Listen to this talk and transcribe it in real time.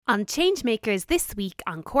On Changemakers this week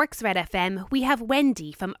on Cork's Red FM, we have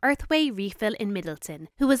Wendy from EarthWay Refill in Middleton,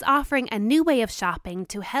 who is offering a new way of shopping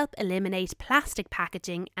to help eliminate plastic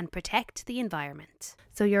packaging and protect the environment.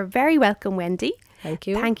 So you're very welcome, Wendy. Thank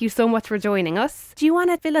you. Thank you so much for joining us. Do you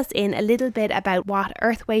want to fill us in a little bit about what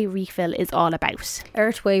EarthWay Refill is all about?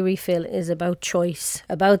 EarthWay Refill is about choice,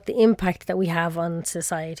 about the impact that we have on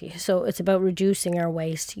society. So it's about reducing our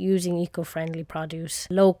waste, using eco-friendly produce,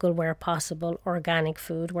 local where possible, organic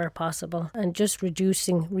food where possible, and just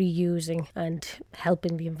reducing, reusing and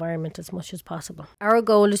helping the environment as much as possible. Our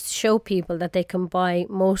goal is to show people that they can buy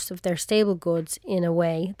most of their staple goods in a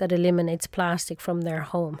way that eliminates plastic from their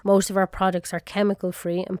home. Most of our products are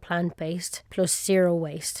chemical-free and plant-based, plus zero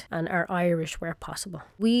waste, and are Irish where possible.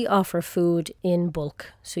 We offer food in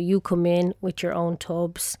bulk, so you come in with your own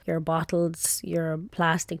tubs, your bottles, your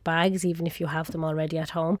plastic bags, even if you have them already at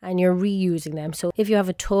home, and you're reusing them. So if you have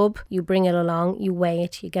a tub, you bring it along, you weigh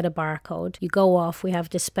it, you get a barcode, you go off, we have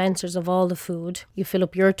dispensers of all the food, you fill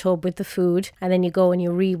up your tub with the food, and then you go and you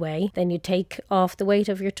reweigh, then you take off the weight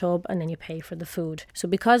of your tub, and then you pay for the food. So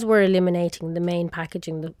because we're eliminating the main packaging,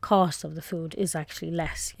 the cost of the food is actually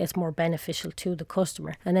less. It's more beneficial to the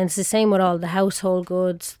customer. And then it's the same with all the household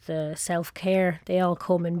goods, the self-care, they all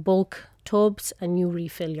come in bulk tubs and you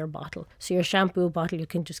refill your bottle. So your shampoo bottle you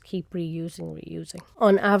can just keep reusing.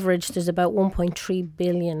 On average there's about 1.3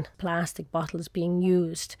 billion plastic bottles being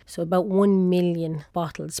used. So about 1 million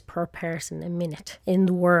bottles per person a minute in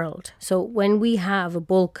the world. So when we have a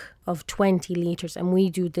bulk of 20 litres, and we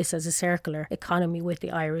do this as a circular economy with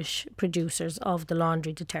the Irish producers of the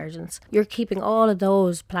laundry detergents, you're keeping all of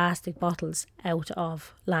those plastic bottles out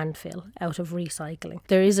of landfill, out of recycling.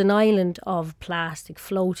 There is an island of plastic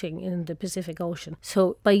floating in the Pacific Ocean.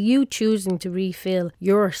 So by you choosing to refill,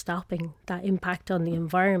 you're stopping that impact on the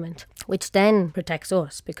environment, which then protects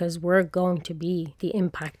us because we're going to be the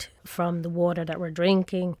impact from the water that we're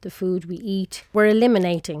drinking, the food we eat. We're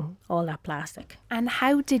eliminating all that plastic. And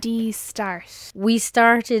how did you start? We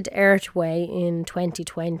started EarthWay in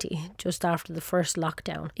 2020, just after the first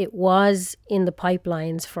lockdown. It was in the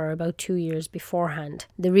pipelines for about 2 years beforehand.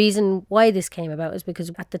 The reason why this came about is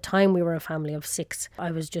because at the time we were a family of 6.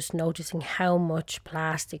 I was just noticing how much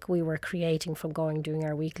plastic we were creating from doing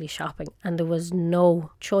our weekly shopping, and there was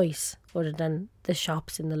no choice other than the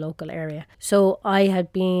shops in the local area. So I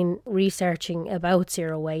had been researching about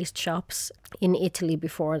zero waste shops in Italy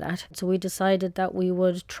before that. So we decided that we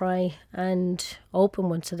would try and open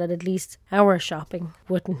one so that at least our shopping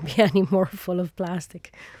wouldn't be any more full of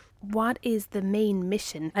plastic. What is the main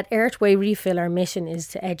mission? At EarthWay Refill, our mission is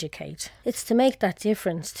to educate. It's to make that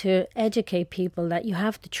difference, to educate people that you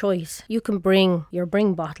have the choice. You can bring your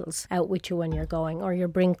bottles out with you when you're going, or your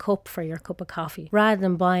bring cup for your cup of coffee, rather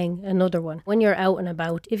than buying another one. When you're out and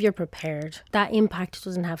about, if you're prepared, that impact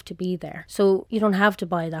doesn't have to be there. So you don't have to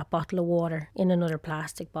buy that bottle of water in another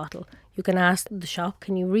plastic bottle. You can ask the shop,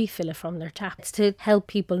 can you refill it from their tap? It's to help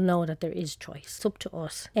people know that there is choice. It's up to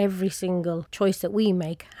us. Every single choice that we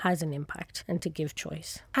make has an impact, and to give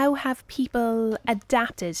choice. How have people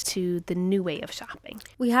adapted to the new way of shopping?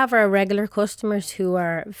 We have our regular customers who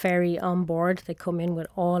are very on board. They come in with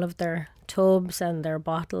all of their tubs and their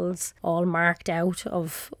bottles all marked out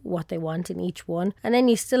of what they want in each one. And then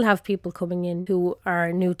you still have people coming in who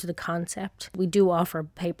are new to the concept. We do offer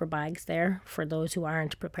paper bags there for those who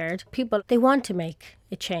aren't prepared. People, they want to make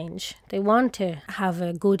a change. They want to have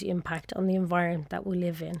a good impact on the environment that we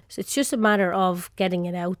live in. So it's just a matter of getting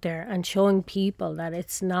it out there and showing people that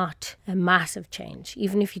it's not a massive change.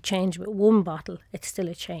 Even if you change with one bottle, it's still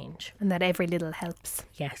a change. And that every little helps.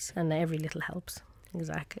 Yes, and every little helps.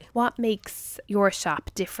 Exactly. What makes your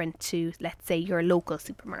shop different to, let's say, your local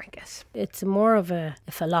supermarket? It's more of a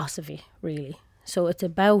philosophy, really. So it's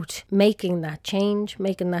about making that change,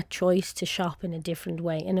 making that choice to shop in a different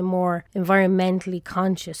way, in a more environmentally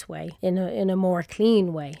conscious way, in a more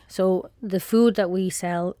clean way. So the food that we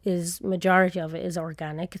sell, majority of it is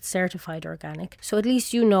organic, it's certified organic. So at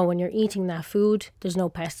least you know when you're eating that food, there's no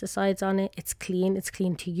pesticides on it, it's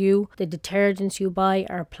clean to you. The detergents you buy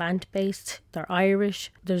are plant-based, they're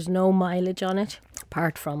Irish, there's no mileage on it,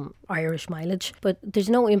 apart from Irish mileage. But there's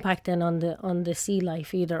no impact then on the sea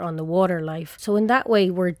life either, on the water life. So in that way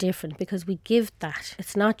we're different because we give that.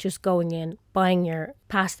 It's not just going in, buying your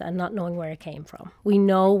pasta and not knowing where it came from. We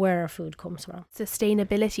know where our food comes from.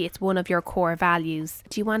 Sustainability, it's one of your core values.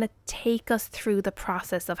 Do you want to take us through the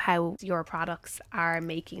process of how your products are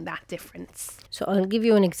making that difference? So I'll give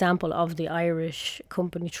you an example of the Irish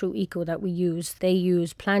company True Eco that we use. They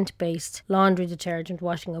use plant-based laundry detergent,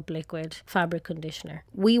 washing up liquid, fabric conditioner.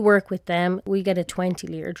 We work with them. We get a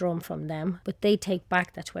 20-litre drum from them, but they take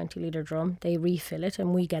back that 20-litre drum, they refill it,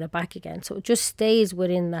 and we get it back again. So it just stays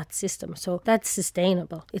within that system. So that's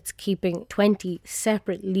sustainable. It's keeping 20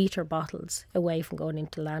 separate litre bottles away from going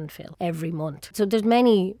into landfill every month. So there's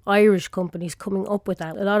many Irish companies coming up with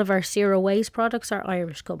that. A lot of our zero waste products are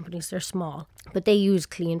Irish companies. They're small, but they use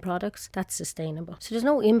clean products. That's sustainable. So there's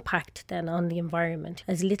no impact then on the environment,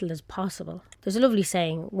 as little as possible. There's a lovely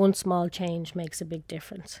saying, one small change makes a big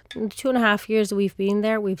difference. In the 2.5 years that we've been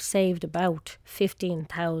there, we've saved about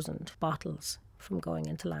 15,000 bottles from going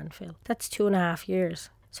into landfill. That's 2.5 years.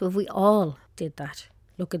 So if we all did that,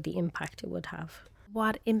 look at the impact it would have.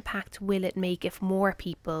 What impact will it make if more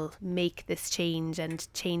people make this change and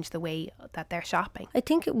change the way that they're shopping? I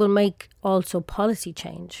think it will make also policy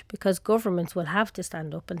change, because governments will have to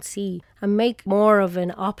stand up and see and make more of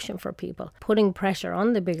an option for people, putting pressure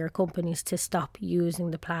on the bigger companies to stop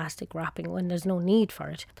using the plastic wrapping when there's no need for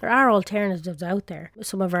it. There are alternatives out there.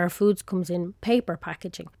 Some of our foods comes in paper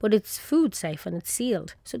packaging, but it's food safe and it's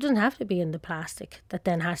sealed. So it doesn't have to be in the plastic that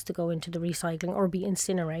then has to go into the recycling or be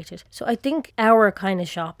incinerated. So I think our kind of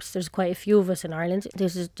shops, there's quite a few of us in Ireland,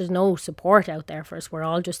 there's no support out there for us, we're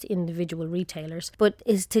all just individual retailers, but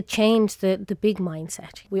is to change the big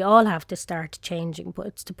mindset. We all have to start changing, but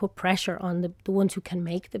it's to put pressure on the ones who can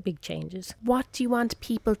make the big changes. What do you want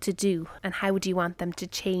people to do, and how do you want them to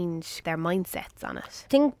change their mindsets on it? I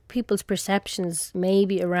think people's perceptions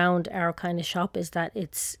maybe around our kind of shop is that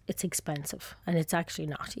it's expensive, and it's actually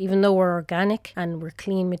not. Even though we're organic and we're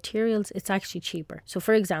clean materials, it's actually cheaper. So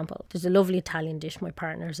for example, there's a lovely Italian dish. My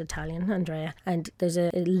partner is Italian, Andrea, and there's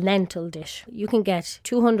a lentil dish. You can get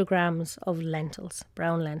 200 grams of lentils,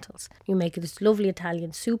 brown lentils. You make this lovely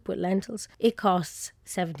Italian soup with lentils. It costs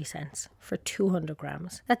 70 cents for 200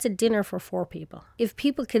 grams. That's a dinner for 4 people. If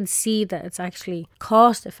people can see that it's actually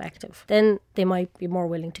cost effective, then they might be more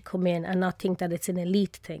willing to come in and not think that it's an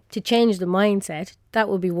elite thing. To change the mindset, that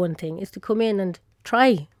would be one thing, is to come in and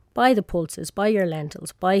try. Buy the pulses, buy your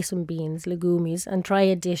lentils, buy some beans, legumes, and try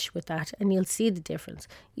a dish with that, and you'll see the difference.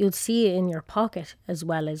 You'll see it in your pocket as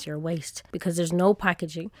well as your waste, because there's no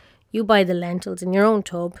packaging. You buy the lentils in your own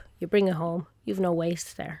tub, you bring it home, you've no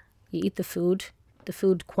waste there. You eat the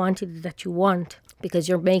food quantity that you want, because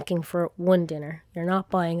you're making for one dinner. You're not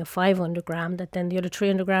buying a 500 gram that then the other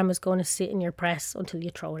 300 gram is going to sit in your press until you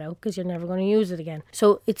throw it out, because you're never going to use it again.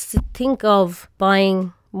 So it's to think of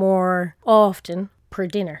buying more often per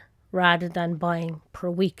dinner rather than buying per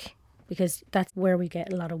week, because that's where we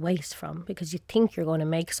get a lot of waste from, because you think you're going to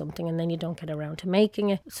make something and then you don't get around to making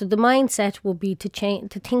it. So the mindset will be to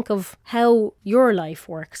change, to think of how your life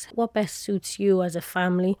works, what best suits you as a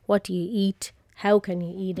family, what do you eat, how can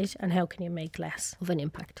you eat it, and how can you make less of an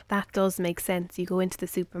impact. That does make sense. You go into the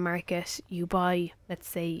supermarket, you buy, let's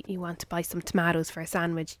say you want to buy some tomatoes for a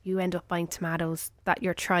sandwich, you end up buying tomatoes that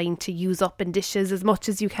you're trying to use up in dishes as much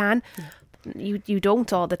as you can. Yeah. You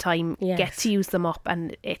don't all the time get to use them up,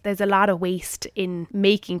 and there's a lot of waste in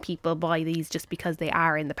making people buy these just because they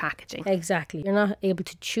are in the packaging. Exactly. You're not able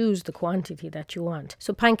to choose the quantity that you want.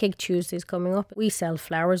 So Pancake Tuesday is coming up. We sell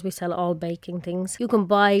flours, we sell all baking things. You can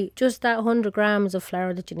buy just that 100 grams of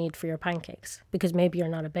flour that you need for your pancakes, because maybe you're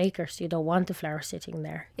not a baker, so you don't want the flour sitting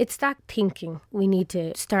there. It's that thinking we need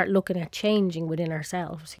to start looking at changing within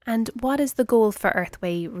ourselves. And what is the goal for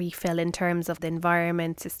EarthWay Refill in terms of the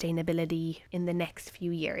environment, sustainability in the next few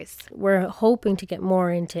years? We're hoping to get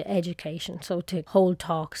more into education, so to hold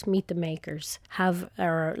talks, meet the makers, have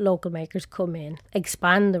our local makers come in,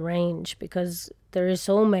 expand the range, because there is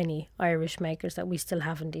so many Irish makers that we still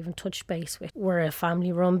haven't even touched base with. We're a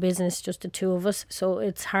family-run business, just the 2 of us, so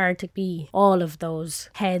it's hard to be all of those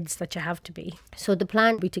heads that you have to be. So the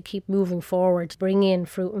plan would be to keep moving forward, bring in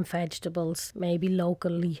fruit and vegetables, maybe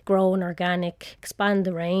locally grown, organic, expand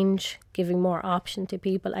the range, giving more option to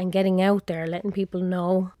people and getting out there, letting people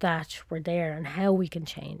know that we're there and how we can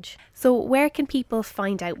change. So where can people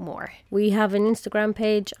find out more? We have an Instagram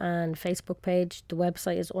page and Facebook page. The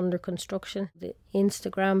website is under construction. The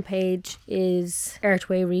Instagram page is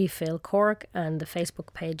EarthWay Refill Cork, and the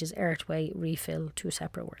Facebook page is EarthWay Refill, 2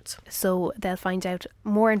 separate words. So they'll find out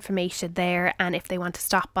more information there, and if they want to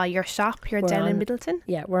stop by your shop, you're down in Middleton?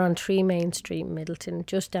 Yeah, we're on 3 Main Street, Middleton,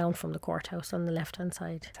 just down from the courthouse on the left hand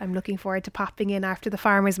side. I'm looking forward to popping in after the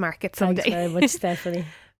farmers market someday. Thanks very much, Stephanie.